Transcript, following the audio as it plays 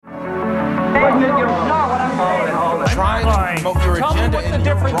promote your agenda and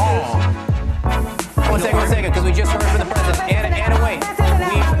you're wrong. One second, because we just heard from the president. Anna, wait.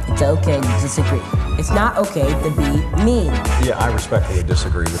 It's okay to disagree. It's not okay to be mean. Yeah, I respectfully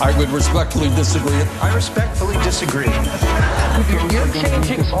disagree. I would respectfully disagree. I respectfully disagree. You're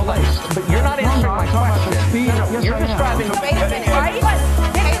changing place, but you're not answering my question. No, you're describing. Wait a minute, right?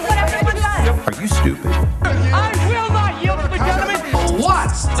 This is what everyone does. Are you stupid? I will not yield to the gentleman.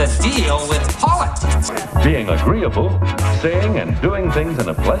 What's the deal with politics? Being agreeable, saying and doing things in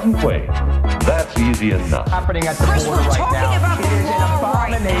a pleasant way. That's easy enough. Happening at the Chris, border we're right talking now. about It is an the law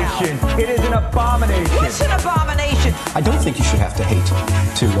right abomination. now. It is an abomination. What's an abomination? I don't think you should have to hate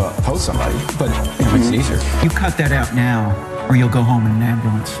to oppose somebody, but it makes it easier. You cut that out now, or you'll go home in an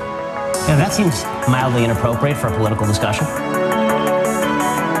ambulance. Yeah, that seems mildly inappropriate for a political discussion.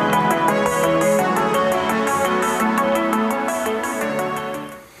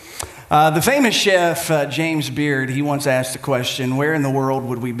 The famous chef, James Beard, he once asked the question, where in the world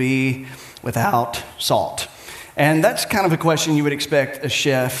would we be without salt? And that's kind of a question you would expect a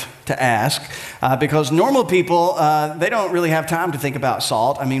chef to ask because normal people, they don't really have time to think about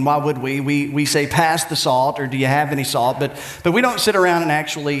salt. I mean, why would we? We say pass the salt or do you have any salt? But we don't sit around and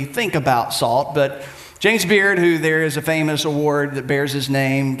actually think about salt. But James Beard, who there is a famous award that bears his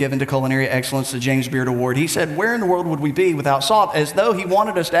name given to culinary excellence, the James Beard Award, he said, where in the world would we be without salt? As though he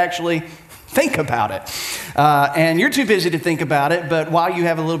wanted us to actually think about it. And you're too busy to think about it, but while you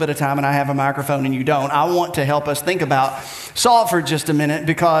have a little bit of time and I have a microphone and you don't, I want to help us think about salt for just a minute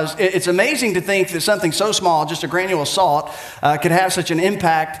because it's amazing to think that something so small, just a granule of salt, could have such an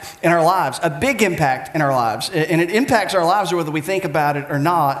impact in our lives, a big impact in our lives. And it impacts our lives whether we think about it or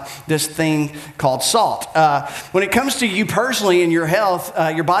not, this thing called salt. When it comes to you personally and your health,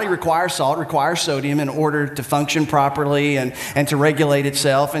 your body requires salt, requires sodium in order to function properly and to regulate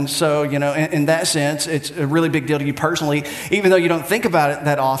itself. And so, you know, in that sense, it's a really big deal to you personally. Even though you don't think about it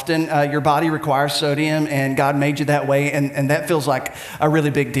that often, your body requires sodium and God made you that way, and that feels like a really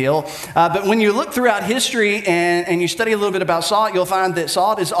big deal. But when you look throughout history and you study a little bit about salt, you'll find that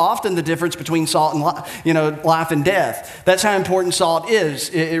salt is often the difference between salt and life and death. That's how important salt is.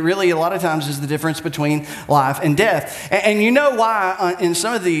 It really a lot of times is the difference between life and death. And you know why in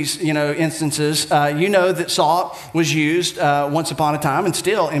some of these instances, you know that salt was used once upon a time and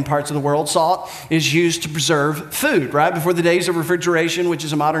still in parts of the world. Salt is used to preserve food, right? Before the days of refrigeration, which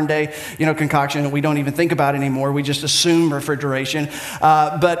is a modern day, concoction that we don't even think about anymore. We just assume refrigeration.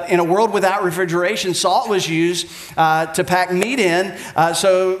 But in a world without refrigeration, salt was used to pack meat in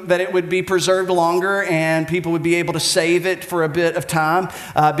so that it would be preserved longer and people would be able to save it for a bit of time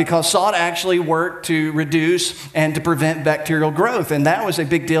because salt actually worked to reduce and to prevent bacterial growth. And that was a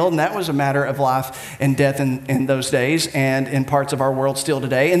big deal, and that was a matter of life and death in those days and in parts of our world still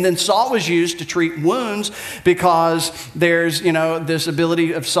today. And then salt was used to treat wounds because there's, this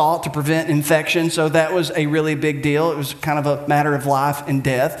ability of salt to prevent infection. So that was a really big deal. It was kind of a matter of life and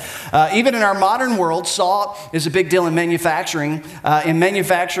death. Even in our modern world, salt is a big deal in manufacturing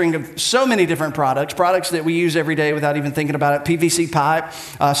of so many different products that we use every day without even thinking about it. PVC pipe,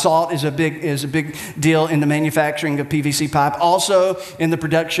 salt is a big deal in the manufacturing of PVC pipe. Also in the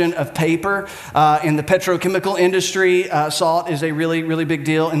production of paper, in the petrochemical industry, salt is a really, really big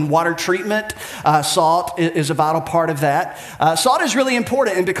deal. In water treatment, salt is a vital part of that. Salt is really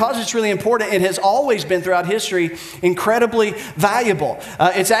important, and because it's really important, it has always been throughout history incredibly valuable.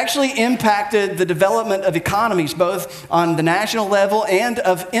 It's actually impacted the development of economies, both on the national level and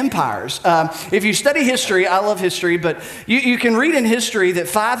of empires. If you study history, I love history, but you can read in history that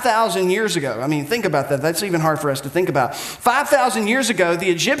 5,000 years ago, I mean, think about that. That's even hard for us to think about. 5,000 years ago, the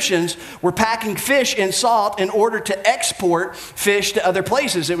Egyptians were packing fish in salt in order to export fish to other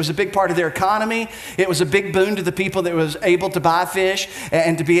places. It was a big part of their economy. It was a big boon to the people that was able to buy fish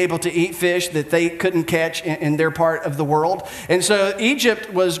and to be able to eat fish that they couldn't catch in their part of the world. And so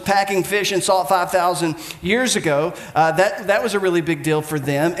Egypt was packing fish in salt 5,000 years ago. That was a really big deal for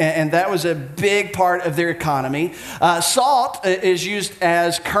them, and that was a big part of their economy. Salt is used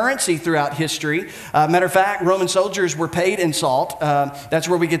as currency throughout history. Matter of fact, Roman soldiers were paid in salt. That's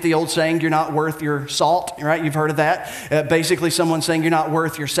where we get the old saying, you're not worth your salt, right? You've heard of that. Basically, someone saying you're not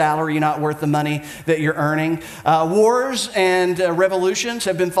worth your salary, you're not worth the money that you're earning. Wars and revolutions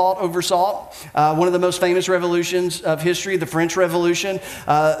have been fought over salt. One of the most famous revolutions of history, the French Revolution,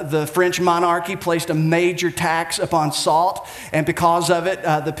 the French monarchy placed a major tax upon salt, and because of it,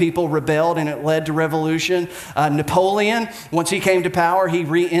 the people rebelled and it led to revolution. Napoleon, once he came to power, he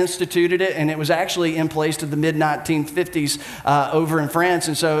reinstituted it, and it was actually in place to the mid-1950s over in France,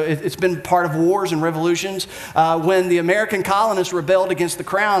 and so it's been part of wars and revolutions. When the American colonists rebelled against the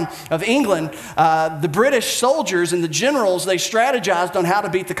crown, of England, the British soldiers and the generals, they strategized on how to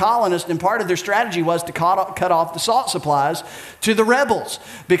beat the colonists, and part of their strategy was to cut off the salt supplies to the rebels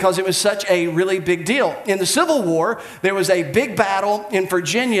because it was such a really big deal. In the Civil War, there was a big battle in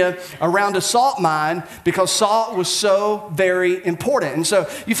Virginia around a salt mine because salt was so very important. And so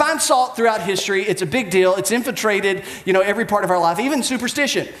you find salt throughout history. It's a big deal. It's infiltrated, every part of our life, even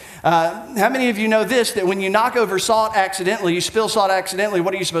superstition. How many of you know this, that when you knock over salt accidentally, you spill salt accidentally,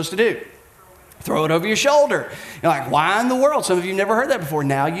 what are you supposed to do? Throw it over your shoulder. You're like, why in the world? Some of you never heard that before.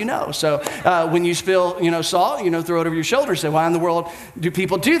 Now you know. So when you spill, salt, throw it over your shoulder. Say, why in the world do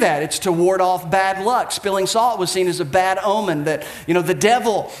people do that? It's to ward off bad luck. Spilling salt was seen as a bad omen that, the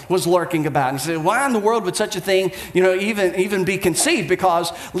devil was lurking about. And you say, why in the world would such a thing, even be conceived?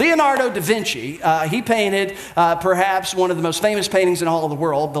 Because Leonardo da Vinci, he painted perhaps one of the most famous paintings in all of the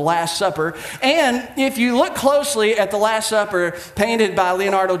world, The Last Supper. And if you look closely at The Last Supper painted by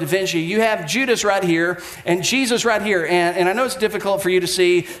Leonardo da Vinci, you have Judas right here and Jesus right here. And I know it's difficult for you to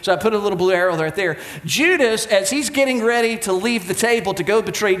see, so I put a little blue arrow right there. Judas, as he's getting ready to leave the table to go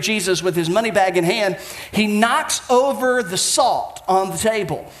betray Jesus with his money bag in hand, he knocks over the salt on the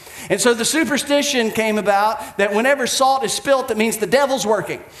table. And so the superstition came about that whenever salt is spilt, that means the devil's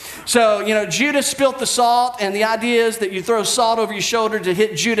working. So, Judas spilt the salt, and the idea is that you throw salt over your shoulder to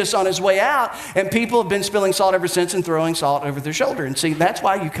hit Judas on his way out, and people have been spilling salt ever since and throwing salt over their shoulder. And see, that's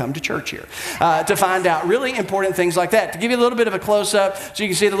why you come to church here, to find out really important things like that. To give you a little bit of a close-up so you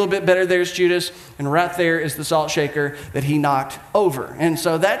can see it a little bit better, there's Judas, and right there is the salt shaker that he knocked over. And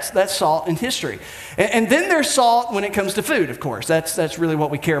so that's salt in history. And then there's salt when it comes to food, of course. That's really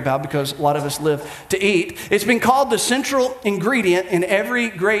what we care about because a lot of us live to eat. It's been called the central ingredient in every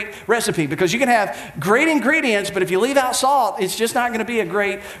great recipe because you can have great ingredients, but if you leave out salt, it's just not going to be a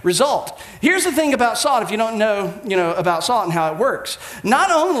great result. Here's the thing about salt, if you don't know, about salt and how it works. Not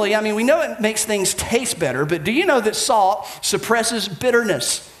only, we know it makes things taste better, but do you know that salt suppresses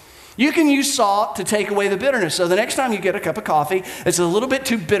bitterness? You can use salt to take away the bitterness. So the next time you get a cup of coffee that's a little bit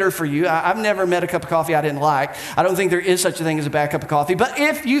too bitter for you, I've never met a cup of coffee I didn't like. I don't think there is such a thing as a bad cup of coffee. But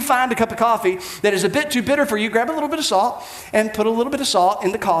if you find a cup of coffee that is a bit too bitter for you, grab a little bit of salt and put a little bit of salt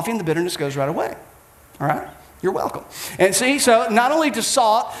in the coffee and the bitterness goes right away. All right? You're welcome. And see, so not only does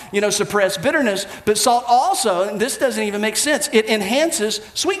salt, suppress bitterness, but salt also, and this doesn't even make sense, it enhances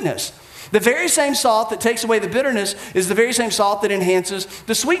sweetness. The very same salt that takes away the bitterness is the very same salt that enhances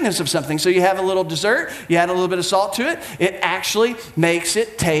the sweetness of something. So you have a little dessert, you add a little bit of salt to it, it actually makes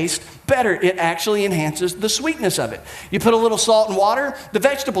it taste better. It actually enhances the sweetness of it. You put a little salt in water, the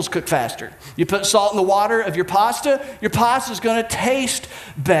vegetables cook faster. You put salt in the water of your pasta is going to taste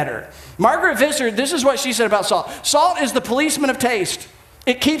better. Margaret Visser, this is what she said about salt. Salt is the policeman of taste.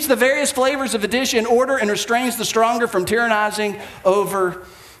 It keeps the various flavors of a dish in order and restrains the stronger from tyrannizing over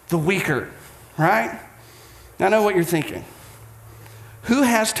the weaker, right? Now I know what you're thinking. Who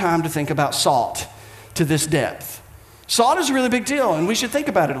has time to think about salt to this depth? Salt is a really big deal, and we should think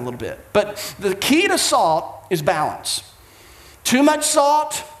about it a little bit. But the key to salt is balance. Too much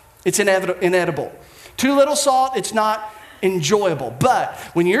salt, it's inedible. Too little salt, it's not enjoyable. But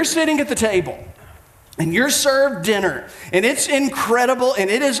when you're sitting at the table and you're served dinner, and it's incredible, and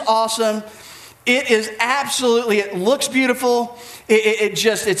it is awesome, it is absolutely, it looks beautiful.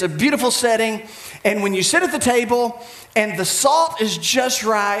 It's a beautiful setting. And when you sit at the table and the salt is just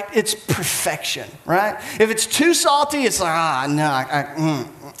right, it's perfection, right? If it's too salty, it's like,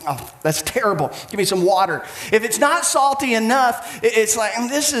 that's terrible. Give me some water. If it's not salty enough, it's like,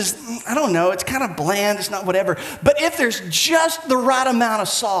 I don't know, it's kind of bland, it's not whatever. But if there's just the right amount of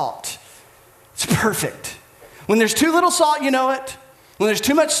salt, it's perfect. When there's too little salt, you know it. When there's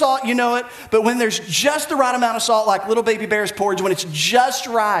too much salt, you know it. But when there's just the right amount of salt, like little baby bear's porridge, when it's just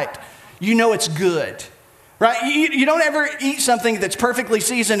right, you know it's good, right? You don't ever eat something that's perfectly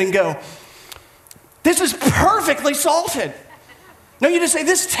seasoned and go, this is perfectly salted. No, you just say,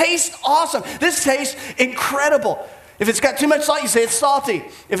 this tastes awesome. This tastes incredible. If it's got too much salt, you say it's salty.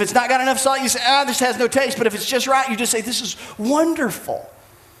 If it's not got enough salt, you say, this has no taste. But if it's just right, you just say, this is wonderful.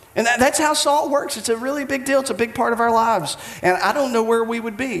 And that's how salt works. It's a really big deal. It's a big part of our lives. And I don't know where we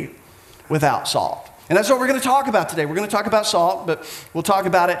would be without salt. And that's what we're going to talk about today. We're going to talk about salt, but we'll talk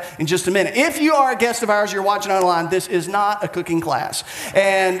about it in just a minute. If you are a guest of ours, you're watching online, this is not a cooking class.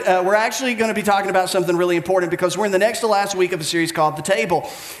 And we're actually going to be talking about something really important because we're in the next to last week of a series called The Table.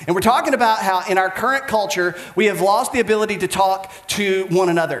 And we're talking about how in our current culture, we have lost the ability to talk to one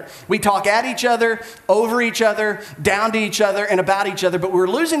another. We talk at each other, over each other, down to each other, and about each other, but we're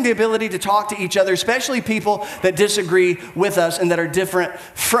losing the ability to talk to each other, especially people that disagree with us and that are different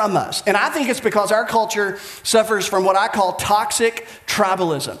from us. And I think it's because our culture culture suffers from what I call toxic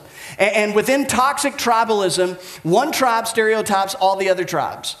tribalism. And within toxic tribalism, one tribe stereotypes all the other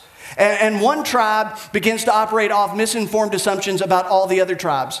tribes. And one tribe begins to operate off misinformed assumptions about all the other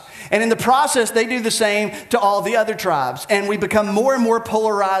tribes. And in the process, they do the same to all the other tribes. And we become more and more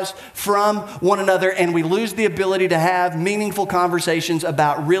polarized from one another, and we lose the ability to have meaningful conversations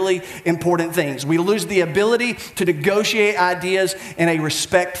about really important things. We lose the ability to negotiate ideas in a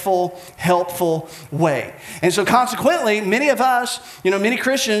respectful, helpful way. And so consequently, many of us, many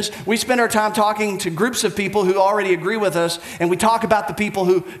Christians, we spend our time talking to groups of people who already agree with us, and we talk about the people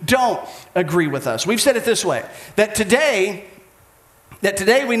who don't agree with us. We've said it this way, that today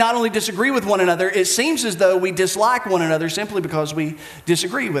we not only disagree with one another, it seems as though we dislike one another simply because we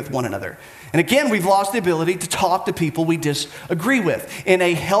disagree with one another. And again, we've lost the ability to talk to people we disagree with in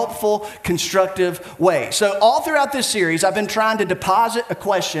a helpful, constructive way. So all throughout this series, I've been trying to deposit a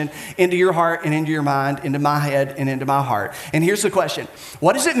question into your heart and into your mind, into my head and into my heart. And here's the question.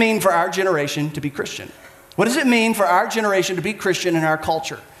 What does it mean for our generation to be Christian? What does it mean for our generation to be Christian in our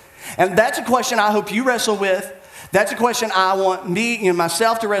culture? And that's a question I hope you wrestle with. That's a question I want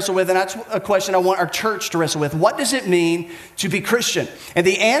myself to wrestle with, and that's a question I want our church to wrestle with. What does it mean to be Christian? And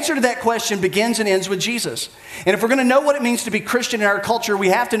the answer to that question begins and ends with Jesus. And if we're going to know what it means to be Christian in our culture, we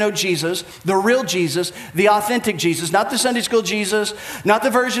have to know Jesus, the real Jesus, the authentic Jesus, not the Sunday school Jesus, not the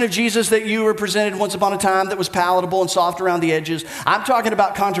version of Jesus that you were presented once upon a time that was palatable and soft around the edges. I'm talking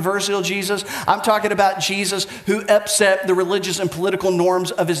about controversial Jesus. I'm talking about Jesus who upset the religious and political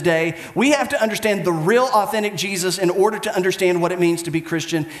norms of his day. We have to understand the real authentic Jesus in order to understand what it means to be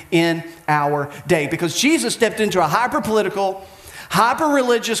Christian in our day. Because Jesus stepped into a hyper-political,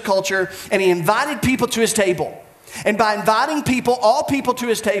 hyper-religious culture, and he invited people to his table. And by inviting people, all people to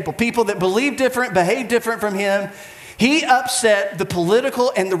his table, people that believe different, behave different from him, he upset the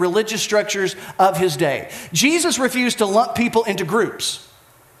political and the religious structures of his day. Jesus refused to lump people into groups.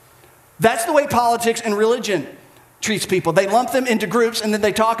 That's the way politics and religion treats people. They lump them into groups and then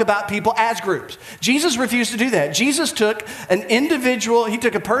they talk about people as groups. Jesus refused to do that. Jesus took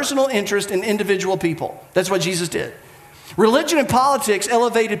a personal interest in individual people. That's what Jesus did. Religion and politics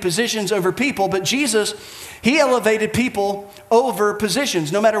elevated positions over people, but Jesus, he elevated people over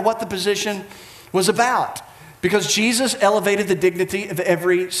positions, no matter what the position was about, because Jesus elevated the dignity of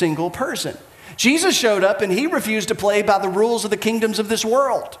every single person. Jesus showed up and he refused to play by the rules of the kingdoms of this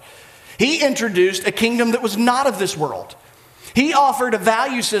world. He introduced a kingdom that was not of this world. He offered a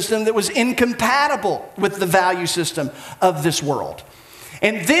value system that was incompatible with the value system of this world.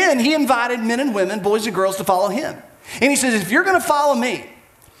 And then he invited men and women, boys and girls, to follow him. And he says, if you're going to follow me,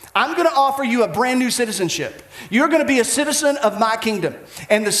 I'm going to offer you a brand new citizenship. You're going to be a citizen of my kingdom.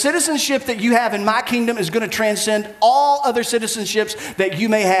 And the citizenship that you have in my kingdom is going to transcend all other citizenships that you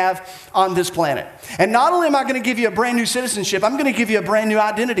may have on this planet. And not only am I going to give you a brand new citizenship, I'm going to give you a brand new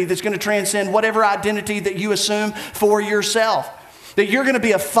identity that's going to transcend whatever identity that you assume for yourself. That you're going to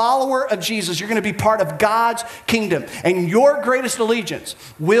be a follower of Jesus. You're going to be part of God's kingdom. And your greatest allegiance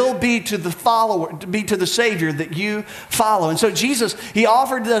will be to the follower, to be to the Savior that you follow. And so Jesus, he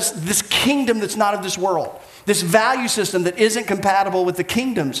offered us this kingdom that's not of this world. This value system that isn't compatible with the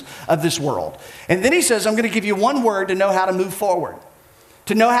kingdoms of this world. And then he says, I'm going to give you one word to know how to move forward.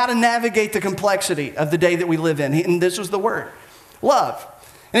 To know how to navigate the complexity of the day that we live in. And this was the word, love.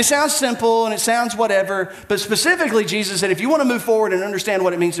 And it sounds simple and it sounds whatever, but specifically Jesus said, if you want to move forward and understand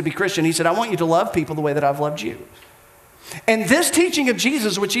what it means to be Christian, he said, I want you to love people the way that I've loved you. And this teaching of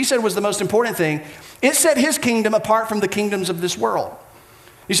Jesus, which he said was the most important thing, it set his kingdom apart from the kingdoms of this world.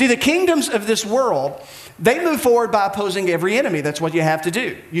 You see, the kingdoms of this world, they move forward by opposing every enemy. That's what you have to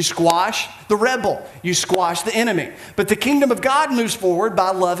do. You squash the rebel. You squash the enemy. But the kingdom of God moves forward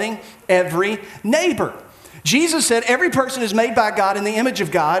by loving every neighbor. Jesus said every person is made by God in the image of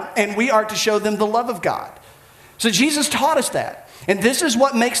God, and we are to show them the love of God. So Jesus taught us that. And this is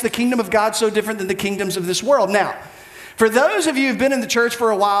what makes the kingdom of God so different than the kingdoms of this world. Now, for those of you who've been in the church for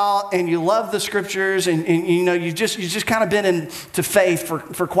a while and you love the scriptures and you've just kind of been into faith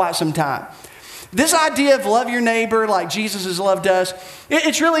for quite some time. This idea of love your neighbor like Jesus has loved us,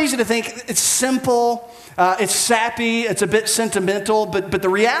 it's really easy to think it's simple, it's sappy, it's a bit sentimental, but the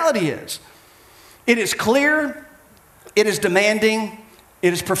reality is, it is clear, it is demanding,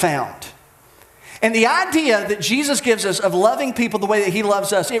 it is profound. And the idea that Jesus gives us of loving people the way that he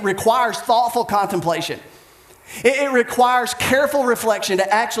loves us, it requires thoughtful contemplation. It requires careful reflection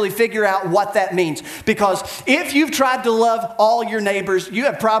to actually figure out what that means. Because if you've tried to love all your neighbors, you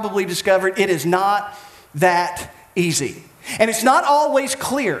have probably discovered it is not that easy. And it's not always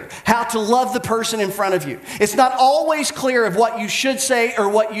clear how to love the person in front of you. It's not always clear of what you should say or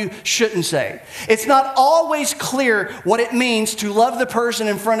what you shouldn't say. It's not always clear what it means to love the person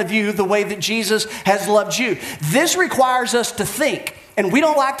in front of you the way that Jesus has loved you. This requires us to think, and we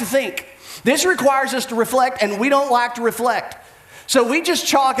don't like to think. This requires us to reflect, and we don't like to reflect. So we just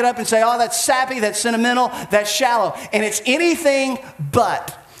chalk it up and say, oh, that's sappy, that's sentimental, that's shallow. And it's anything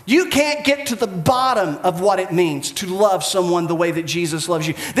but. You can't get to the bottom of what it means to love someone the way that Jesus loves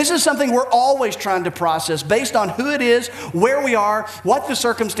you. This is something we're always trying to process based on who it is, where we are, what the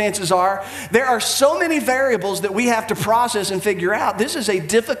circumstances are. There are so many variables that we have to process and figure out. This is a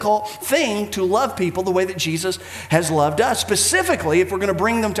difficult thing to love people the way that Jesus has loved us, specifically if we're going to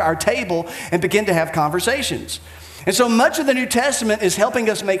bring them to our table and begin to have conversations. And so much of the New Testament is helping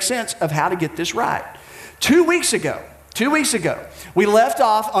us make sense of how to get this right. 2 weeks ago, we left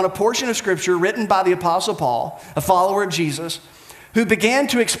off on a portion of Scripture written by the Apostle Paul, a follower of Jesus, who began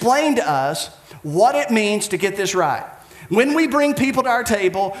to explain to us what it means to get this right. When we bring people to our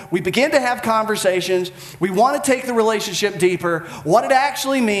table, we begin to have conversations. We want to take the relationship deeper, what it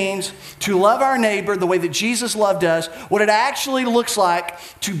actually means to love our neighbor the way that Jesus loved us, what it actually looks like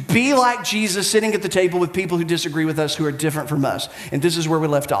to be like Jesus sitting at the table with people who disagree with us, who are different from us. And this is where we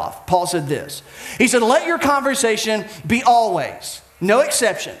left off. Paul said this. He said, let your conversation be always, no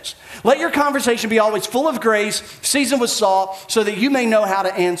exceptions. Let your conversation be always full of grace, seasoned with salt, so that you may know how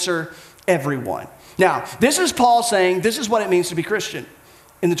to answer everyone. Now, this is Paul saying this is what it means to be Christian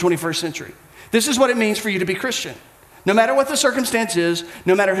in the 21st century. This is what it means for you to be Christian. No matter what the circumstance is,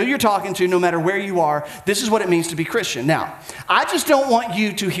 no matter who you're talking to, no matter where you are, this is what it means to be Christian. Now, I just don't want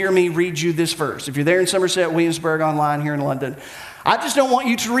you to hear me read you this verse. If you're there in Somerset, Williamsburg, online here in London, I just don't want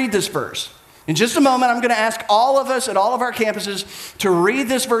you to read this verse. In just a moment, I'm going to ask all of us at all of our campuses to read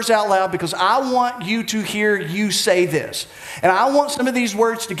this verse out loud because I want you to hear you say this. And I want some of these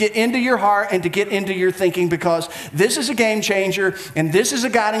words to get into your heart and to get into your thinking because this is a game changer and this is a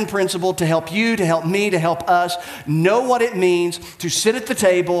guiding principle to help you, to help me, to help us know what it means to sit at the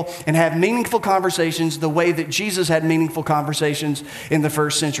table and have meaningful conversations the way that Jesus had meaningful conversations in the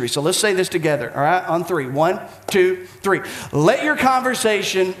first century. So let's say this together, all right? On three. 1, 2, 3. Let your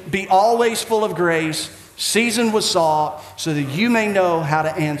conversation be always full of grace, seasoned with salt, so that you may know how to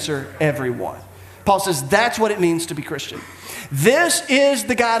answer everyone. Paul says that's what it means to be Christian. This is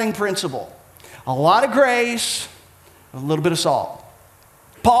the guiding principle. A lot of grace, a little bit of salt.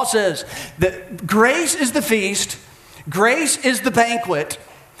 Paul says that grace is the feast, grace is the banquet,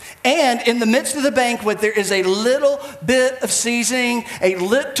 and in the midst of the banquet, there is a little bit of seasoning, a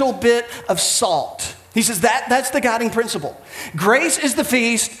little bit of salt. He says that's the guiding principle. Grace is the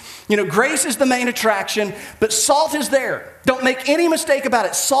feast. Grace is the main attraction, but salt is there. Don't make any mistake about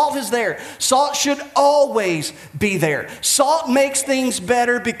it. Salt is there. Salt should always be there. Salt makes things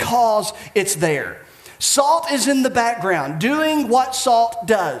better because it's there. Salt is in the background, doing what salt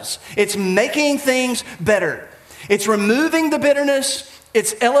does. It's making things better. It's removing the bitterness.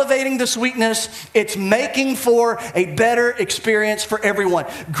 It's elevating the sweetness. It's making for a better experience for everyone.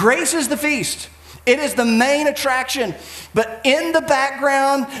 Grace is the feast. It is the main attraction, but in the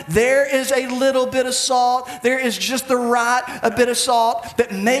background, there is a little bit of salt. There is just a bit of salt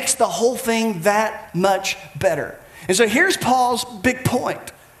that makes the whole thing that much better. And so here's Paul's big point.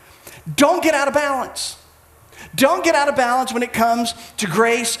 Don't get out of balance. Don't get out of balance when it comes to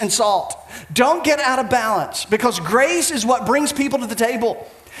grace and salt. Don't get out of balance because grace is what brings people to the table.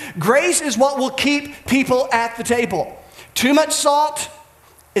 Grace is what will keep people at the table. Too much salt,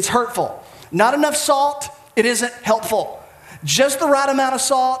 it's hurtful. Not enough salt, it isn't helpful. Just the right amount of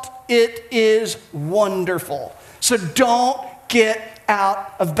salt, it is wonderful. So don't get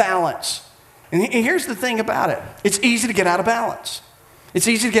out of balance. And here's the thing about it. It's easy to get out of balance. It's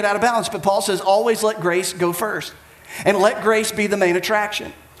easy to get out of balance, but Paul says always let grace go first. And let grace be the main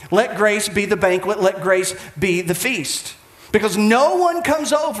attraction. Let grace be the banquet. Let grace be the feast. Because no one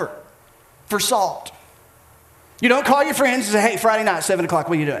comes over for salt. You don't call your friends and say, hey, Friday night, 7 o'clock,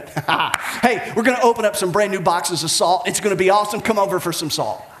 what are you doing? Hey, we're going to open up some brand new boxes of salt. It's going to be awesome. Come over for some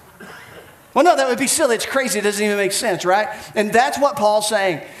salt. Well, no, that would be silly. It's crazy. It doesn't even make sense, right? And that's what Paul's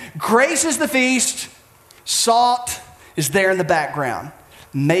saying. Grace is the feast. Salt is there in the background,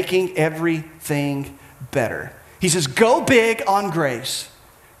 making everything better. He says, go big on grace.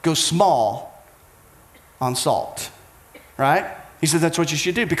 Go small on salt, right? He said that's what you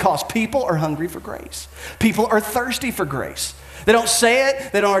should do because people are hungry for grace. People are thirsty for grace. They don't say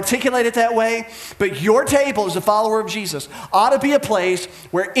it, they don't articulate it that way, but your table as a follower of Jesus ought to be a place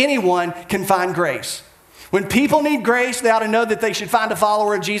where anyone can find grace, When people need grace, they ought to know that they should find a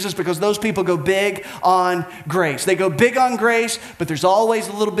follower of Jesus because those people go big on grace. They go big on grace, but there's always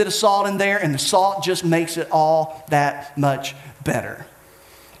a little bit of salt in there, and the salt just makes it all that much better.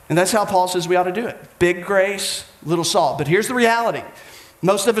 And that's how Paul says we ought to do it. Big grace, little salt. But here's the reality.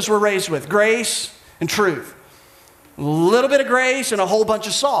 Most of us were raised with grace and truth. A little bit of grace and a whole bunch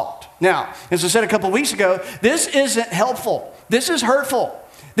of salt. Now, as I said a couple weeks ago, this isn't helpful. This is hurtful.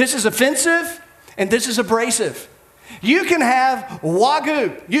 This is offensive. And this is abrasive. You can have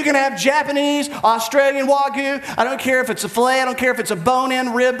Wagyu. You can have Japanese, Australian Wagyu. I don't care if it's a filet. I don't care if it's a bone-in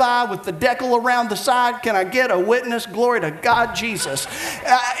ribeye with the decal around the side. Can I get a witness? Glory to God, Jesus.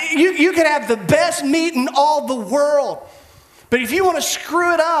 You can have the best meat in all the world. But if you want to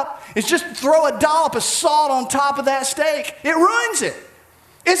screw it up, it's just throw a dollop of salt on top of that steak. It ruins it.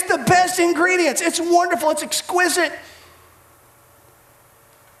 It's the best ingredients. It's wonderful. It's exquisite.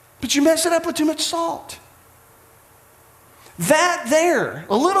 But you mess it up with too much salt. That there,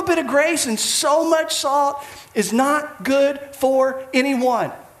 a little bit of grace and so much salt is not good for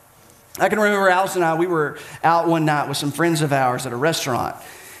anyone. I can remember Alice and I, we were out one night with some friends of ours at a restaurant.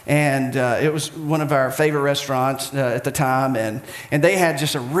 And it was one of our favorite restaurants at the time. And they had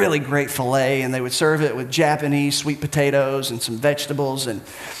just a really great filet. And they would serve it with Japanese sweet potatoes and some vegetables. And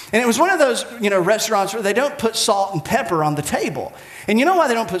it was one of those, restaurants where they don't put salt and pepper on the table. And you know why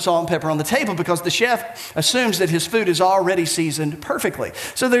they don't put salt and pepper on the table? Because the chef assumes that his food is already seasoned perfectly.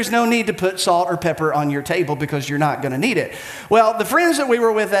 So there's no need to put salt or pepper on your table because you're not going to need it. Well, the friends that we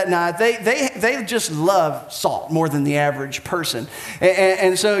were with that night, they just love salt more than the average person.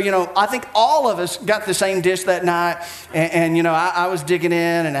 And so, I think all of us got the same dish that night. And I was digging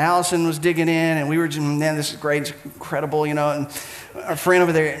in and Allison was digging in. And we were just, man, this is great. It's incredible, And our friend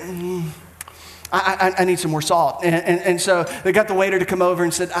over there, I need some more salt. And so they got the waiter to come over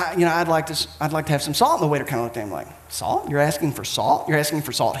and said, I'd like to have some salt. And the waiter kind of looked at him like, salt? You're asking for salt? You're asking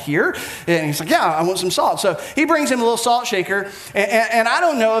for salt here? And he's like, yeah, I want some salt. So he brings him a little salt shaker. And I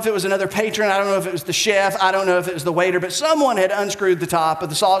don't know if it was another patron. I don't know if it was the chef. I don't know if it was the waiter. But someone had unscrewed the top of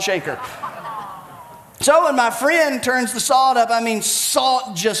the salt shaker. So when my friend turns the salt up,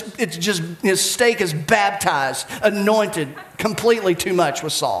 salt his steak is baptized, anointed completely too much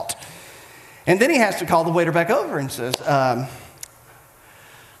with salt. And then he has to call the waiter back over and says, I'm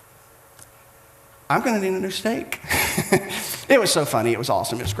going to need a new steak. It was so funny. It was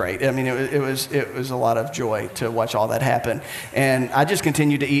awesome. It was great. It was a lot of joy to watch all that happen. And I just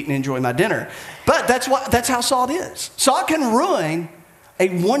continued to eat and enjoy my dinner. But that's how salt is. Salt can ruin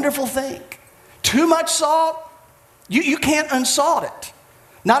a wonderful thing. Too much salt, you can't unsalt it.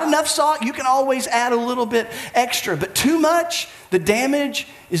 Not enough salt, you can always add a little bit extra. But too much, the damage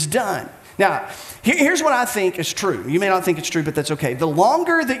is done. Now, here's what I think is true. You may not think it's true, but that's okay. The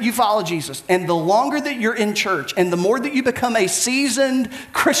longer that you follow Jesus and the longer that you're in church and the more that you become a seasoned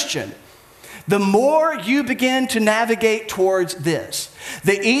Christian, the more you begin to navigate towards this.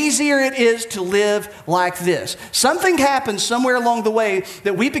 The easier it is to live like this. Something happens somewhere along the way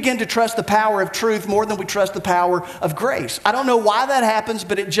that we begin to trust the power of truth more than we trust the power of grace. I don't know why that happens,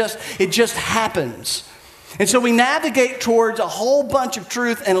 but it just happens. And so we navigate towards a whole bunch of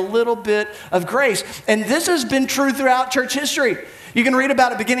truth and a little bit of grace. And this has been true throughout church history. You can read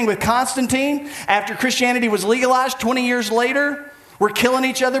about it beginning with Constantine. After Christianity was legalized 20 years later, we're killing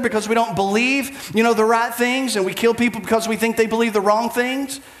each other because we don't believe, the right things. And we kill people because we think they believe the wrong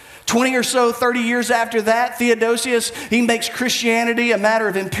things. 20 or so, 30 years after that, Theodosius, he makes Christianity a matter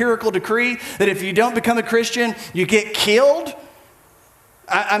of empirical decree that if you don't become a Christian, you get killed.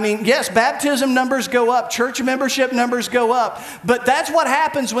 Yes, baptism numbers go up, church membership numbers go up, but that's what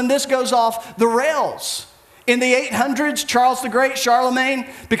happens when this goes off the rails. In the 800s, Charles the Great, Charlemagne,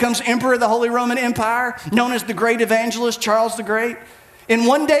 becomes emperor of the Holy Roman Empire, known as the great evangelist Charles the Great. In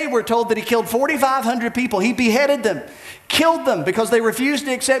one day, we're told that he killed 4,500 people. He beheaded them, killed them because they refused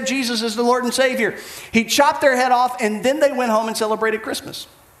to accept Jesus as the Lord and Savior. He chopped their head off, and then they went home and celebrated Christmas.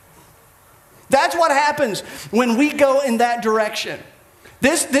 That's what happens when we go in that direction.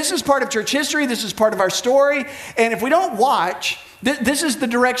 This is part of church history. This is part of our story. And if we don't watch, this is the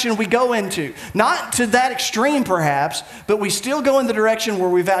direction we go into. Not to that extreme, perhaps, but we still go in the direction where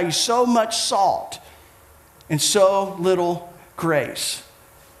we value so much salt and so little grace.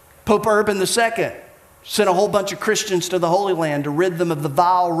 Pope Urban II sent a whole bunch of Christians to the Holy Land to rid them of the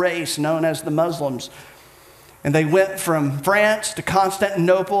vile race known as the Muslims. And they went from France to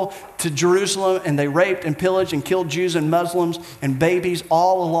Constantinople to Jerusalem, and they raped and pillaged and killed Jews and Muslims and babies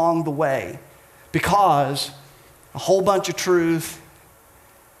all along the way because a whole bunch of truth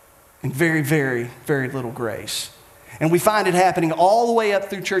and very, very, very little grace. And we find it happening all the way up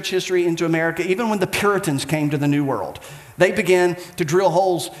through church history into America, even when the Puritans came to the New World. They began to drill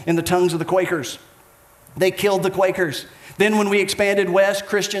holes in the tongues of the Quakers. They killed the Quakers. Then when we expanded west,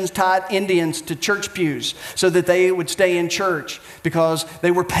 Christians tied Indians to church pews so that they would stay in church because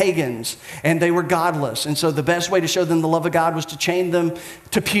they were pagans and they were godless. And so the best way to show them the love of God was to chain them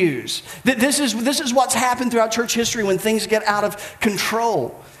to pews. This is what's happened throughout church history when things get out of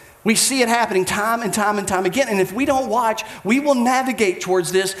control. We see it happening time and time and time again. And if we don't watch, we will navigate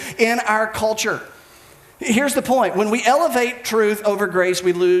towards this in our culture. Here's the point. When we elevate truth over grace,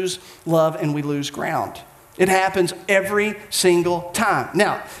 we lose love and we lose ground. It happens every single time.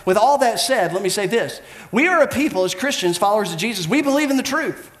 Now, with all that said, let me say this. We are a people, as Christians, followers of Jesus, we believe in the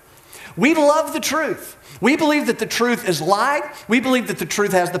truth. We love the truth. We believe that the truth is light. We believe that the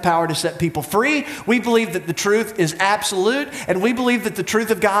truth has the power to set people free. We believe that the truth is absolute. And we believe that the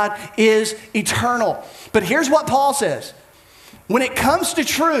truth of God is eternal. But here's what Paul says. When it comes to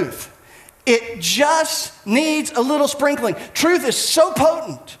truth, it just needs a little sprinkling. Truth is so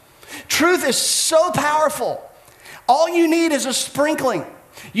potent. Truth is so powerful. All you need is a sprinkling.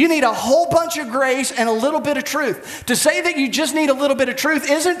 You need a whole bunch of grace and a little bit of truth. To say that you just need a little bit of truth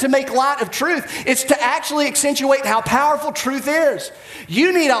isn't to make light of truth. It's to actually accentuate how powerful truth is.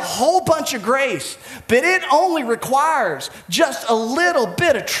 You need a whole bunch of grace, but it only requires just a little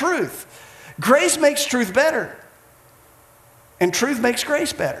bit of truth. Grace makes truth better, and truth makes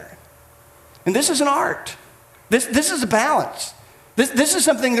grace better. And this is an art. This is a balance. This is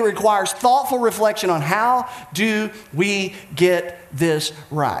something that requires thoughtful reflection on how do we get this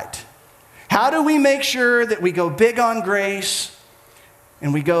right? How do we make sure that we go big on grace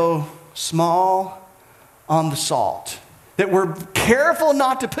and we go small on the salt? That we're careful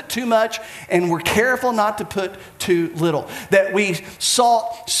not to put too much and we're careful not to put too little. That we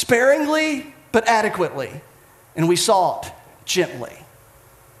salt sparingly but adequately, and we salt gently.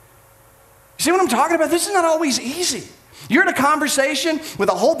 You see what I'm talking about? This is not always easy. You're in a conversation with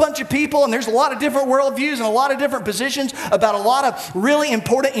a whole bunch of people, and there's a lot of different worldviews and a lot of different positions about a lot of really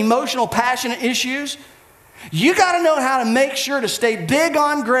important, emotional, passionate issues. You got to know how to make sure to stay big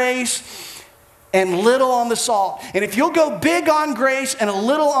on grace and little on the salt. And if you'll go big on grace and a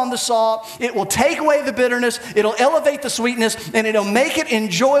little on the salt, it will take away the bitterness, it'll elevate the sweetness, and it'll make it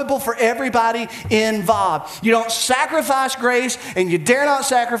enjoyable for everybody involved. You don't sacrifice grace, and you dare not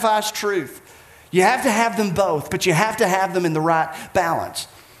sacrifice truth. You have to have them both, but you have to have them in the right balance.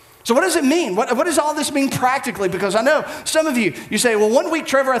 So what does it mean? What does all this mean practically? Because I know some of you say, well, one week,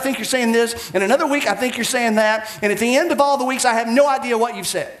 Trevor, I think you're saying this, and another week, I think you're saying that, and at the end of all the weeks, I have no idea what you've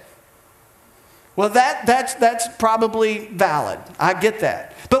said. Well, that's probably valid. I get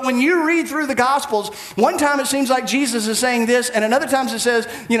that. But when you read through the Gospels, one time it seems like Jesus is saying this, and another time it says,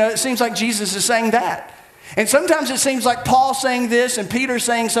 it seems like Jesus is saying that. And sometimes it seems like Paul's saying this and Peter's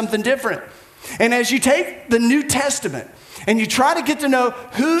saying something different. And as you take the New Testament and you try to get to know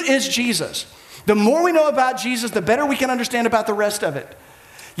who is Jesus, the more we know about Jesus, the better we can understand about the rest of it.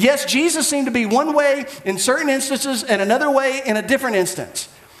 Yes, Jesus seemed to be one way in certain instances and another way in a different instance.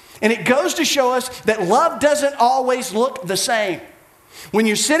 And it goes to show us that love doesn't always look the same. When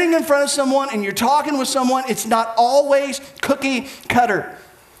you're sitting in front of someone and you're talking with someone, it's not always cookie cutter.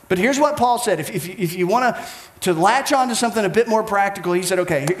 But here's what Paul said. If you want to latch on to something a bit more practical, he said,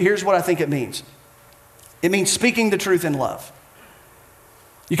 okay, here's what I think it means. It means speaking the truth in love.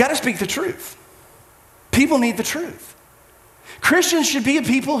 You got to speak the truth. People need the truth. Christians should be a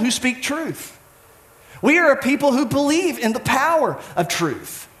people who speak truth. We are a people who believe in the power of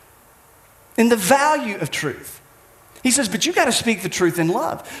truth, in the value of truth. He says, but you got to speak the truth in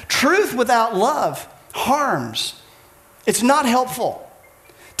love. Truth without love harms. It's not helpful.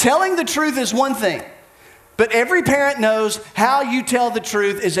 Telling the truth is one thing, but every parent knows how you tell the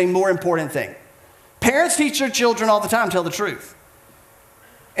truth is a more important thing. Parents teach their children all the time, tell the truth.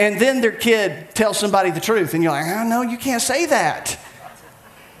 And then their kid tells somebody the truth, and you're like, oh, no, you can't say that.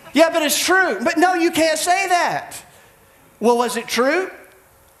 Yeah, but it's true. But no, you can't say that. Well, was it true?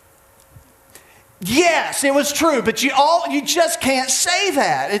 Yes, it was true, but you just can't say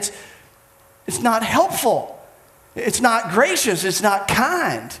that. It's not helpful. It's not gracious. It's not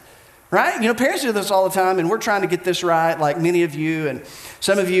kind, right? Parents do this all the time, and we're trying to get this right, like many of you, and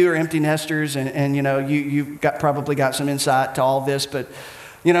some of you are empty nesters, and you've probably got some insight to all this, but,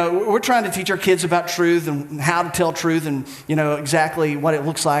 we're trying to teach our kids about truth and how to tell truth and, exactly what it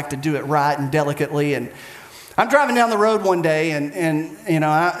looks like to do it right and delicately, and I'm driving down the road one day, and you know,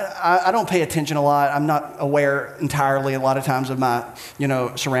 I don't pay attention a lot. I'm not aware entirely a lot of times of my, you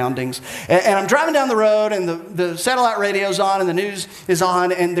know, surroundings. And I'm driving down the road, and the satellite radio's on, and the news is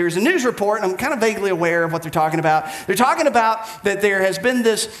on, and there's a news report, and I'm kind of vaguely aware of what they're talking about. They're talking about that there has been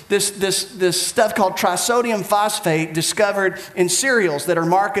this stuff called trisodium phosphate discovered in cereals that are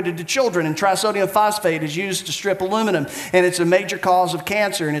marketed to children, and trisodium phosphate is used to strip aluminum, and it's a major cause of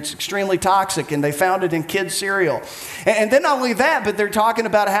cancer, and it's extremely toxic, and they found it in kids' cereal. And then not only that, but they're talking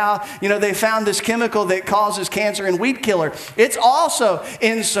about how, you know, they found this chemical that causes cancer in Weed Killer. It's also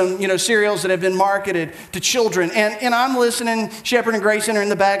in some, you know, cereals that have been marketed to children. And I'm listening, Shepard and Grayson are in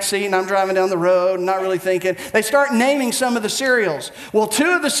the back seat, and I'm driving down the road, not really thinking. They start naming some of the cereals. Well,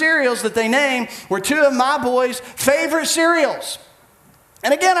 two of the cereals that they named were two of my boys' favorite cereals.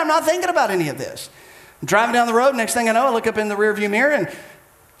 And again, I'm not thinking about any of this. I'm driving down the road, next thing I know, I look up in the rearview mirror, and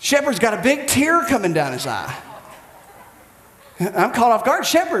Shepard's got a big tear coming down his eye. I'm caught off guard.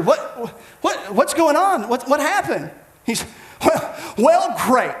 Shepard, what's going on? What happened? He's, well,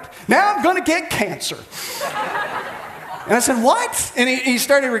 great. Now I'm going to get cancer. And I said, what? And he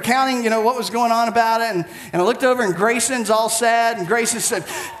started recounting, you know, what was going on about it. And I looked over, and Grayson's all sad. And Grayson said,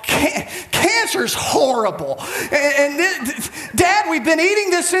 cancer's horrible. And Dad, we've been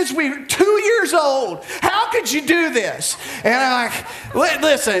eating this since we were 2 years old. How could you do this? And I'm like,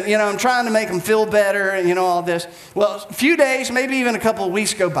 listen, you know, I'm trying to make him feel better and, you know, all this. Well, a few days, maybe even a couple of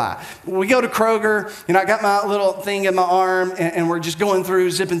weeks go by. We go to Kroger. You know, I got my little thing in my arm, and we're just going through,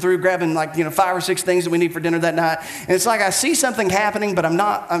 zipping through, grabbing like, you know, 5 or 6 things that we need for dinner that night. And it's like I see something happening, but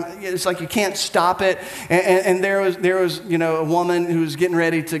it's like you can't stop it. And there was, you know, a woman who was getting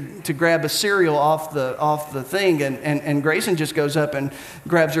ready to grab a cereal off the thing, and Grayson just goes up and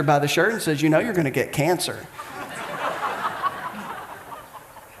grabs her by the shirt and says, you know, you're going to get cancer.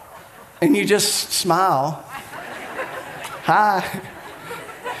 And you just smile. Hi.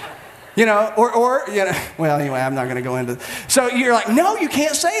 You know, or you know, well, anyway, I'm not going to go into. So you're like, no, you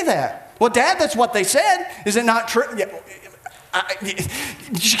can't say that. Well, Dad, that's what they said. Is it not true? Yeah.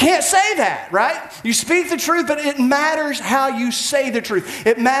 You can't say that, right? You speak the truth, but it matters how you say the truth.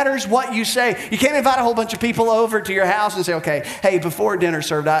 It matters what you say. You can't invite a whole bunch of people over to your house and say, okay, hey, before dinner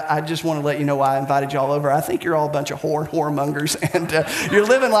served, I just want to let you know why I invited y'all over. I think you're all a bunch of whoremongers, and you're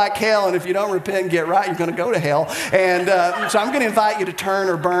living like hell, and if you don't repent and get right, you're going to go to hell. And so I'm going to invite you to turn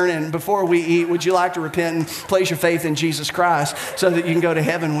or burn, and before we eat, would you like to repent and place your faith in Jesus Christ so that you can go to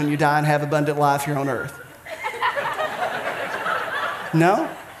heaven when you die and have abundant life here on earth?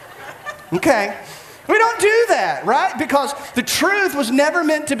 No? Okay. We don't do that, right? Because the truth was never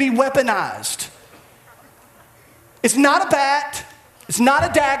meant to be weaponized. It's not a bat. It's not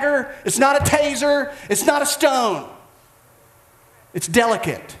a dagger. It's not a taser. It's not a stone. It's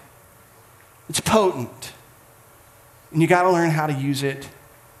delicate. It's potent. And you got to learn how to use it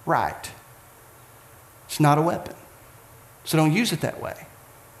right. It's not a weapon. So don't use it that way.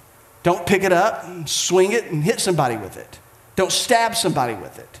 Don't pick it up and swing it and hit somebody with it. Don't stab somebody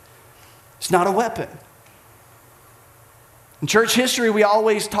with it. It's not a weapon. In church history, we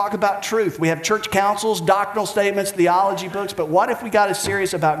always talk about truth. We have church councils, doctrinal statements, theology books, but what if we got as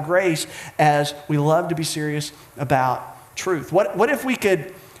serious about grace as we love to be serious about truth? What if we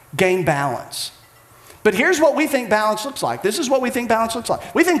could gain balance? But here's what we think balance looks like. This is what we think balance looks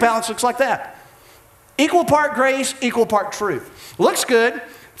like. We think balance looks like that. Equal part grace, equal part truth. Looks good,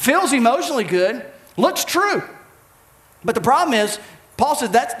 feels emotionally good, looks true. But the problem is, Paul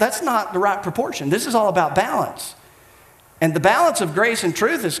says that's not the right proportion. This is all about balance. And the balance of grace and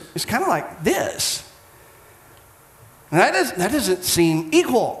truth is kind of like this. And that doesn't seem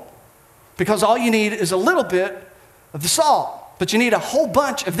equal, because all you need is a little bit of the salt. But you need a whole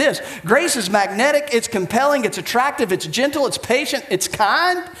bunch of this. Grace is magnetic, it's compelling, it's attractive, it's gentle, it's patient, it's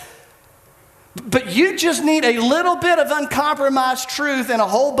kind. But you just need a little bit of uncompromised truth and a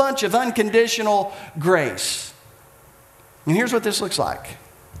whole bunch of unconditional grace. And here's what this looks like.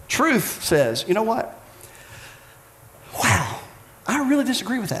 Truth says, you know what? Wow, I really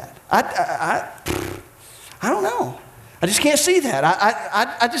disagree with that. I don't know. I just can't see that.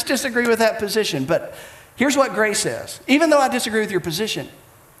 I just disagree with that position. But here's what grace says. Even though I disagree with your position,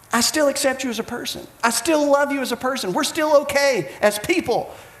 I still accept you as a person. I still love you as a person. We're still okay as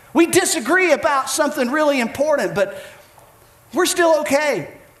people. We disagree about something really important, but we're still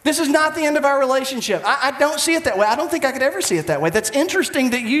okay. This is not the end of our relationship. I don't see it that way. I don't think I could ever see it that way. That's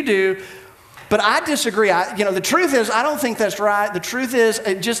interesting that you do, but I disagree. The truth is, I don't think that's right. The truth is,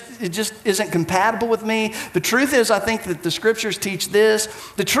 it just isn't compatible with me. The truth is, I think that the scriptures teach this.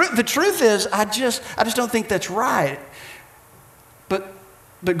 The truth is, I just don't think that's right.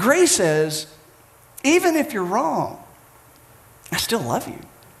 But grace says, Even if you're wrong, I still love you.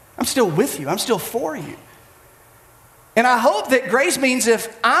 I'm still with you. I'm still for you. And I hope that grace means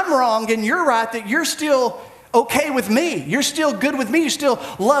if I'm wrong and you're right, that you're still okay with me. You're still good with me. You still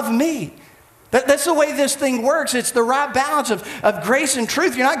love me. That's the way this thing works. It's the right balance of grace and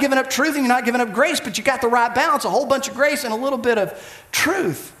truth. You're not giving up truth and you're not giving up grace, but you got the right balance, a whole bunch of grace and a little bit of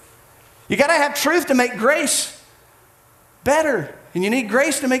truth. You got to have truth to make grace better, and you need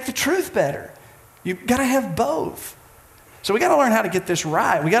grace to make the truth better. You've got to have both. So we got to learn how to get this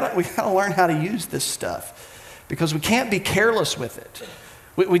right. We got to learn how to use this stuff because we can't be careless with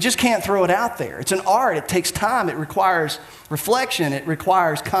it. We just can't throw it out there. It's an art. It takes time. It requires reflection. It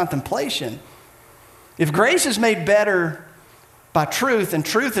requires contemplation. If grace is made better by truth and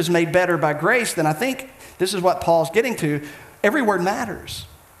truth is made better by grace, then I think this is what Paul's getting to. Every word matters.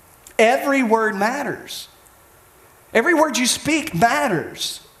 Every word matters. Every word you speak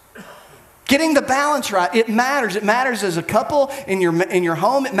matters. Getting the balance right, it matters. It matters as a couple in your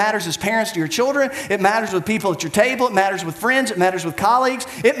home. It matters as parents to your children. It matters with people at your table. It matters with friends. It matters with colleagues.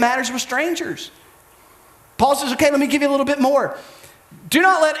 It matters with strangers. Paul says, okay, let me give you a little bit more. Do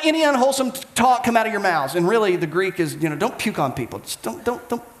not let any unwholesome talk come out of your mouths. And really, the Greek is, don't puke on people. Just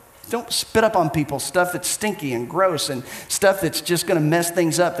don't spit up on people, stuff that's stinky and gross and stuff that's just going to mess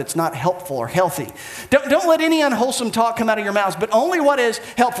things up, that's not helpful or healthy. Don't let any unwholesome talk come out of your mouths, but only what is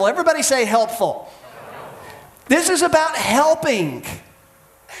helpful. Everybody say helpful. This is about helping.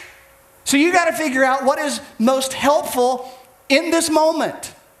 So you got to figure out what is most helpful in this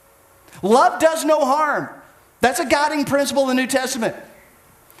moment. Love does no harm. That's a guiding principle in the New Testament.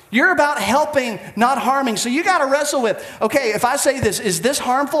 You're about helping, not harming. So you got to wrestle with, okay, if I say this, is this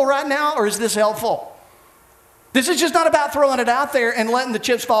harmful right now or is this helpful? This is just not about throwing it out there and letting the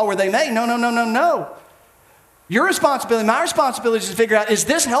chips fall where they may. No. Your responsibility, my responsibility is to figure out, is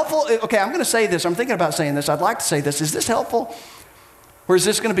this helpful? Okay, I'm going to say this. I'm thinking about saying this. I'd like to say this. Is this helpful or is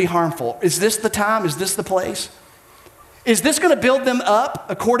this going to be harmful? Is this the time? Is this the place? Is this going to build them up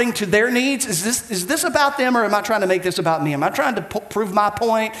according to their needs? Is this about them, or am I trying to make this about me? Am I trying to prove my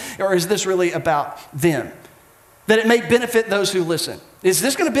point, or is this really about them? That it may benefit those who listen. Is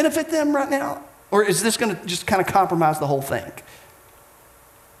this going to benefit them right now, or is this going to just kind of compromise the whole thing?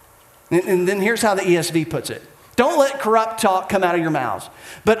 And then here's how the ESV puts it. Don't let corrupt talk come out of your mouths,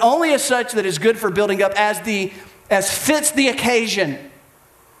 but only as such that is good for building up as fits the occasion.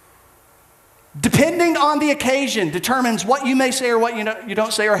 Depending on the occasion determines what you may say or what you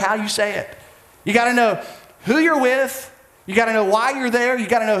don't say or how you say it. You got to know who you're with. You got to know why you're there. You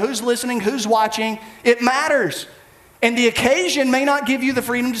got to know who's listening, who's watching. It matters. And the occasion may not give you the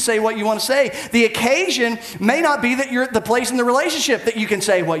freedom to say what you want to say. The occasion may not be that you're at the place in the relationship that you can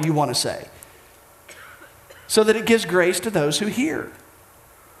say what you want to say. So that it gives grace to those who hear.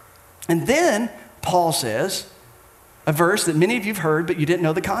 And then Paul says a verse that many of you have heard, but you didn't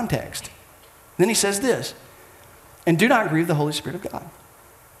know the context. Then he says this, and do not grieve the Holy Spirit of God.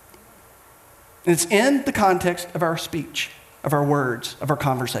 And it's in the context of our speech, of our words, of our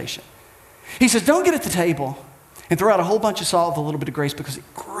conversation. He says, don't get at the table and throw out a whole bunch of salt with a little bit of grace because it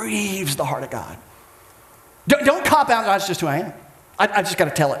grieves the heart of God. Don't cop out, that's just who I am. I just got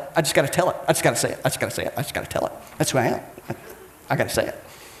to tell it. I just got to tell it. I just got to say it. I just got to say it. I just got to tell it. That's who I am. I got to say it.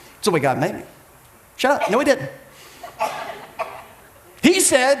 It's the way God made me. Shut up. No, he didn't. He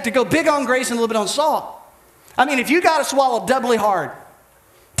said to go big on grace and a little bit on salt. I mean, if you got to swallow doubly hard,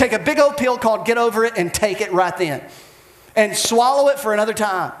 take a big old pill called Get Over It and take it right then. And swallow it for another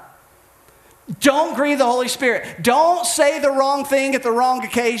time. Don't grieve the Holy Spirit. Don't say the wrong thing at the wrong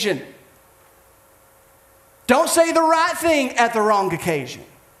occasion. Don't say the right thing at the wrong occasion.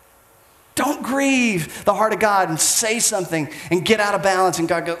 Don't grieve the heart of God and say something and get out of balance and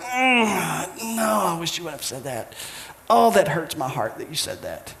God goes, no, I wish you would have said that. Oh, that hurts my heart that you said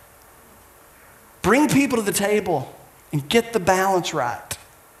that. Bring people to the table and get the balance right.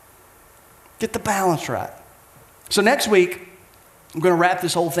 Get the balance right. So next week, I'm going to wrap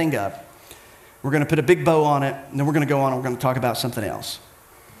this whole thing up. We're going to put a big bow on it, and then we're going to go on and we're going to talk about something else.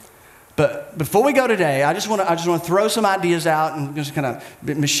 But before we go today, I just want to throw some ideas out and just kind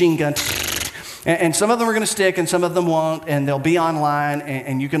of machine gun. And some of them are going to stick and some of them won't, and they'll be online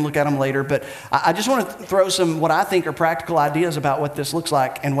and you can look at them later. But I just want to throw some what I think are practical ideas about what this looks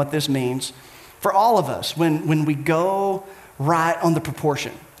like and what this means for all of us when we go right on the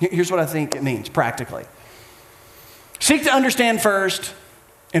proportion. Here's what I think it means practically. Seek to understand first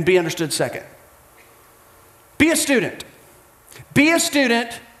and be understood second. Be a student. Be a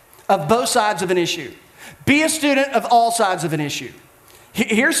student of both sides of an issue. Be a student of all sides of an issue.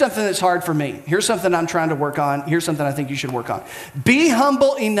 Here's something that's hard for me. Here's something I'm trying to work on. Here's something I think you should work on. Be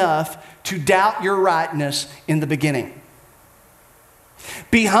humble enough to doubt your rightness in the beginning.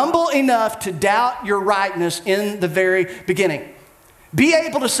 Be humble enough to doubt your rightness in the very beginning. Be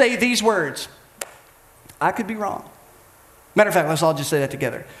able to say these words: I could be wrong. Matter of fact, let's all just say that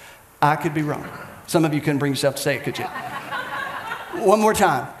together. I could be wrong. Some of you couldn't bring yourself to say it, could you? One more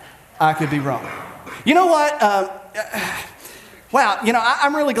time. I could be wrong. You know what? Wow,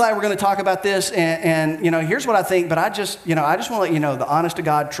 I'm really glad we're going to talk about this, and here's what I think, but I just want to let you know the honest to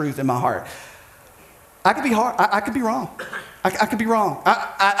God truth in my heart. I could be I could be wrong. I could be wrong.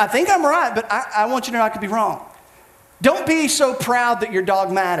 I think I'm right, but I want you to know I could be wrong. Don't be so proud that you're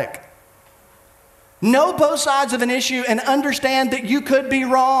dogmatic. Know both sides of an issue and understand that you could be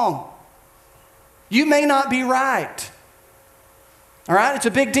wrong. You may not be right. All right? It's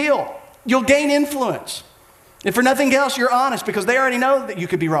a big deal. You'll gain influence. If for nothing else, you're honest because they already know that you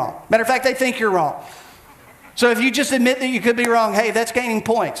could be wrong. Matter of fact, they think you're wrong. So if you just admit that you could be wrong, hey, that's gaining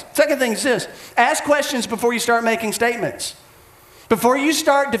points. Second thing is this: ask questions before you start making statements. Before you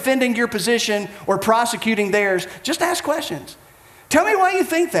start defending your position or prosecuting theirs, just ask questions. Tell me why you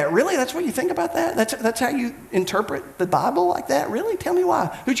think that. Really? That's what you think about that? That's how you interpret the Bible like that? Really? Tell me why.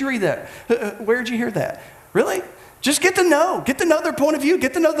 Who'd you read that? Where'd you hear that? Really? Just get to know their point of view,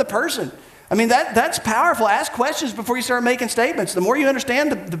 get to know the person. I mean, that's powerful. Ask questions before you start making statements. The more you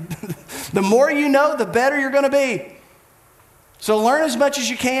understand, the more you know, the better you're going to be. So learn as much as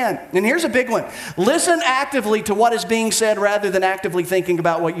you can. And here's a big one. Listen actively to what is being said rather than actively thinking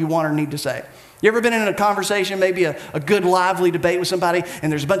about what you want or need to say. You ever been in a conversation, maybe a good, lively debate with somebody,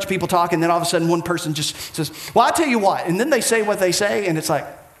 and there's a bunch of people talking, and then all of a sudden one person just says, well, I'll tell you what. And then they say what they say, and it's like,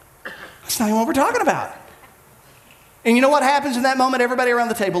 that's not even what we're talking about. And you know what happens in that moment? Everybody around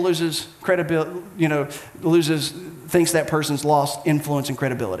the table loses credibility, thinks that person's lost influence and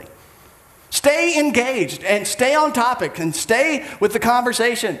credibility. Stay engaged and stay on topic and stay with the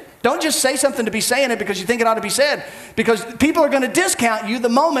conversation. Don't just say something to be saying it because you think it ought to be said, because people are going to discount you the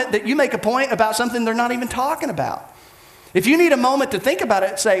moment that you make a point about something they're not even talking about. If you need a moment to think about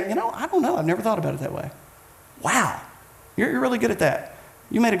it, say, I don't know. I've never thought about it that way. Wow, you're really good at that.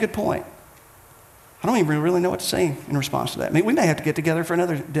 You made a good point. I don't even really know what to say in response to that. We may have to get together for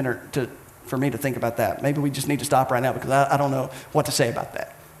another dinner for me to think about that. Maybe we just need to stop right now because I don't know what to say about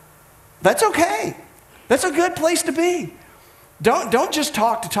that. That's okay. That's a good place to be. Don't just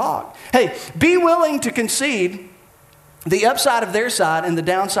talk to talk. Hey, be willing to concede the upside of their side and the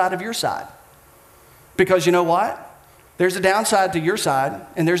downside of your side. Because you know what? There's a downside to your side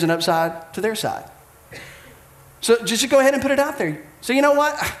and there's an upside to their side. So just go ahead and put it out there. So you know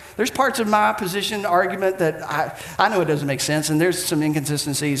what? There's parts of my position, argument that I know it doesn't make sense, and there's some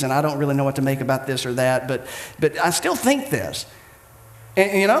inconsistencies, and I don't really know what to make about this or that, but I still think this.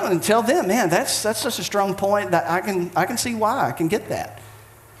 And and tell them, man, that's such a strong point that I can see why. I can get that.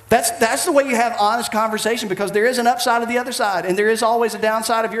 That's the way you have honest conversation, because there is an upside of the other side, and there is always a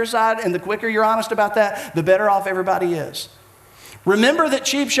downside of your side, and the quicker you're honest about that, the better off everybody is. Remember that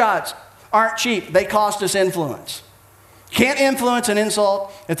cheap shots aren't cheap. They cost us influence. Can't influence and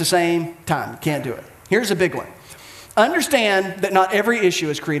insult at the same time. Can't do it. Here's a big one. Understand that not every issue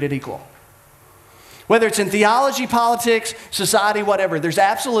is created equal. Whether it's in theology, politics, society, whatever, there's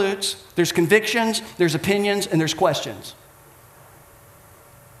absolutes, there's convictions, there's opinions, and there's questions.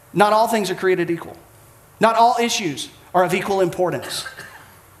 Not all things are created equal. Not all issues are of equal importance.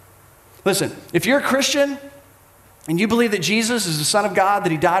 Listen, if you're a Christian and you believe that Jesus is the Son of God,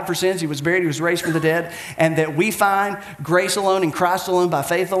 that He died for sins, He was buried, He was raised from the dead, and that we find grace alone in Christ alone by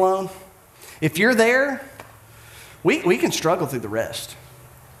faith alone, if you're there, we can struggle through the rest.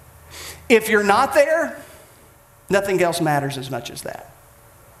 If you're not there, nothing else matters as much as that.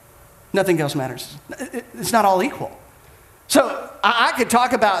 Nothing else matters. It's not all equal. So I could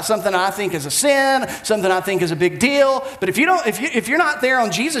talk about something I think is a sin, something I think is a big deal, but if you're not there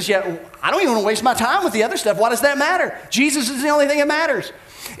on Jesus yet, I don't even want to waste my time with the other stuff. Why does that matter? Jesus is the only thing that matters.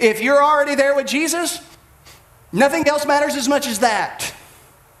 If you're already there with Jesus, nothing else matters as much as that.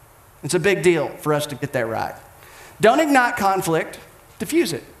 It's a big deal for us to get that right. Don't ignite conflict,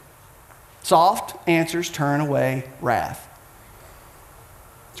 diffuse it. Soft answers turn away wrath.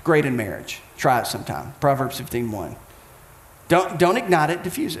 It's great in marriage. Try it sometime. Proverbs 15:1. Don't ignite it,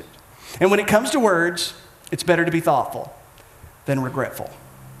 diffuse it. And when it comes to words, it's better to be thoughtful than regretful.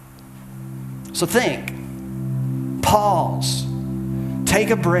 So think, pause,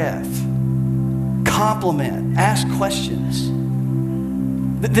 take a breath, compliment, ask questions.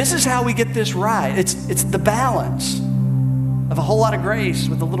 This is how we get this right. It's the balance of a whole lot of grace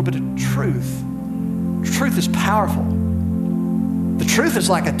with a little bit of truth. Truth is powerful. The truth is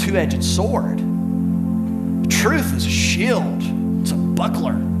like a two-edged sword. The truth is a shield. It's a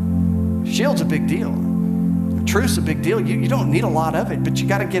buckler. Shield's a big deal. Truth's a big deal. You don't need a lot of it, but you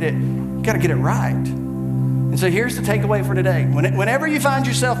got to get it right. And so here's the takeaway for today. Whenever you find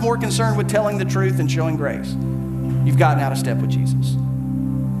yourself more concerned with telling the truth and showing grace, you've gotten out of step with Jesus.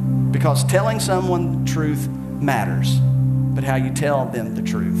 Because telling someone the truth matters, but how you tell them the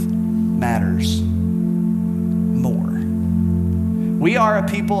truth matters more. We are a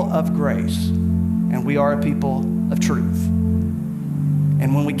people of grace, and we are a people of truth.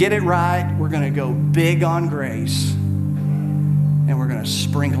 And when we get it right, we're going to go big on grace, and we're going to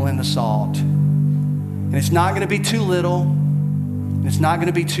sprinkle in the salt. And it's not going to be too little, and it's not going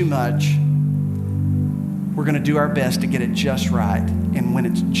to be too much. We're going to do our best to get it just right. And when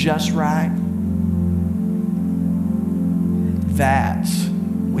it's just right, that's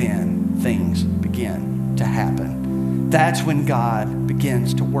when things begin to happen. That's when God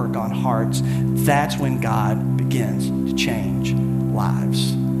begins to work on hearts. That's when God begins to change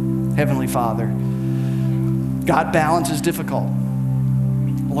lives. Heavenly Father, God, balance is difficult.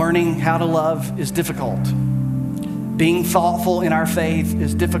 Learning how to love is difficult. Being thoughtful in our faith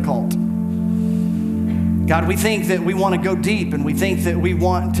is difficult. God, we think that we want to go deep, and we think that we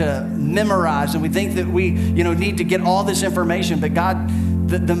want to memorize, and we think that we, need to get all this information. But God,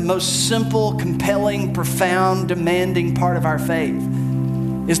 the most simple, compelling, profound, demanding part of our faith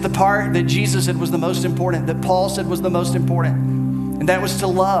is the part that Jesus said was the most important, that Paul said was the most important. And that was to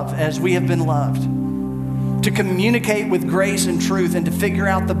love as we have been loved. To communicate with grace and truth, and to figure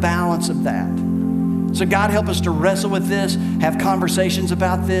out the balance of that. So God, help us to wrestle with this, have conversations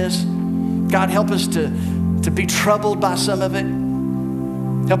about this. God, help us to be troubled by some of it.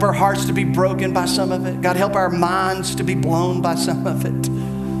 Help our hearts to be broken by some of it. God, help our minds to be blown by some of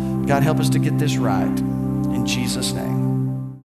it. God, help us to get this right. In Jesus' name.